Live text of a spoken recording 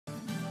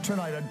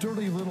Tonight, a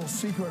dirty little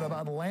secret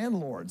about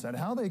landlords and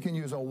how they can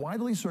use a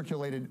widely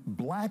circulated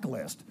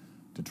blacklist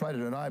to try to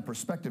deny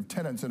prospective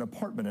tenants an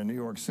apartment in New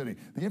York City.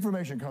 The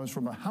information comes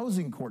from the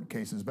housing court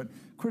cases, but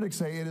critics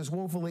say it is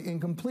woefully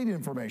incomplete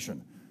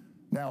information.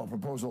 Now, a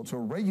proposal to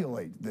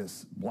regulate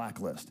this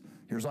blacklist.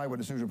 Here's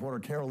Eyewitness News reporter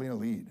Carolina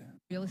Lead.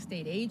 Real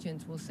estate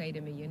agents will say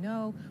to me, you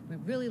know,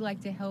 we'd really like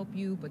to help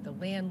you, but the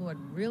landlord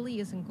really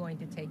isn't going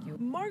to take you.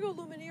 Margot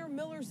Lumineer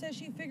Miller says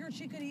she figured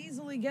she could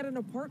easily get an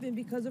apartment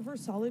because of her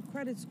solid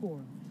credit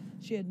score.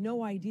 She had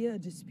no idea a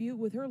dispute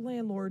with her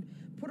landlord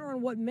put her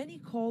on what many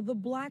call the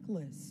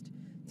blacklist,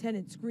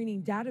 tenant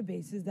screening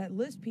databases that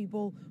list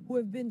people who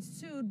have been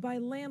sued by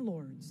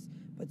landlords.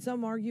 But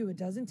some argue it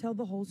doesn't tell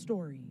the whole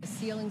story. The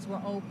ceilings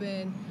were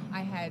open.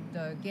 I had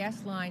the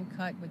gas line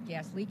cut with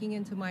gas leaking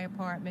into my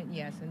apartment,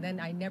 yes, and then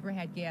I never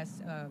had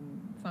gas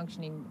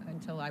functioning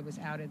until I was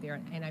out of there.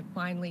 And I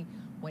finally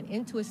went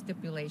into a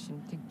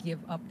stipulation to give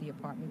up the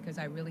apartment because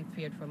I really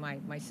feared for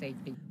my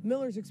safety.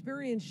 Miller's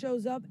experience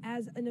shows up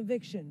as an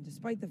eviction,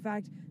 despite the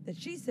fact that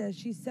she says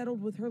she settled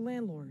with her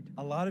landlord.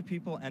 A lot of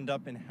people end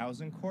up in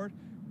housing court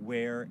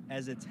where,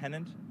 as a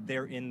tenant,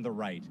 they're in the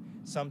right.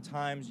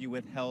 Sometimes you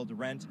withheld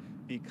rent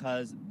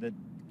because the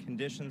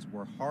conditions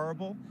were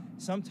horrible.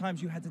 Sometimes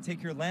you had to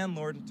take your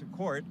landlord to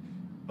court,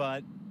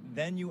 but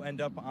then you end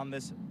up on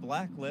this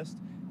blacklist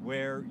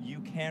where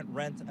you can't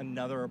rent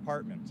another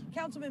apartment.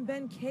 Councilman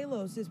Ben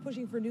Kallos is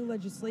pushing for new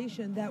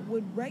legislation that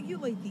would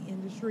regulate the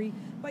industry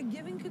by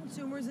giving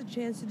consumers a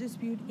chance to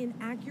dispute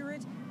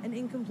inaccurate and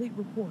incomplete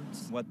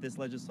reports. What this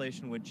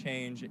legislation would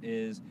change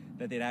is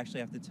that they'd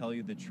actually have to tell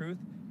you the truth,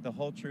 the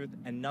whole truth,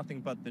 and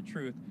nothing but the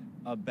truth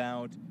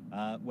about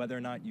whether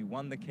or not you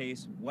won the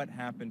case, what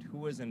happened, who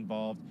was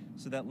involved,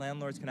 so that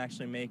landlords can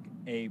actually make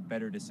a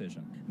better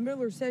decision.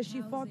 Miller says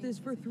she fought this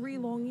for 3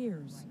 long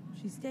years.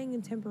 She's staying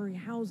in temporary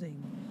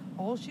housing.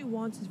 All she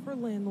wants is for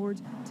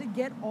landlords to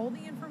get all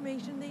the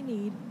information they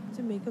need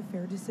to make a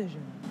fair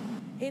decision.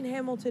 In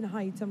Hamilton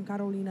Heights, I'm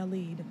Carolina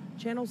Lead,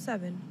 Channel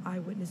 7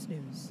 Eyewitness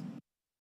News.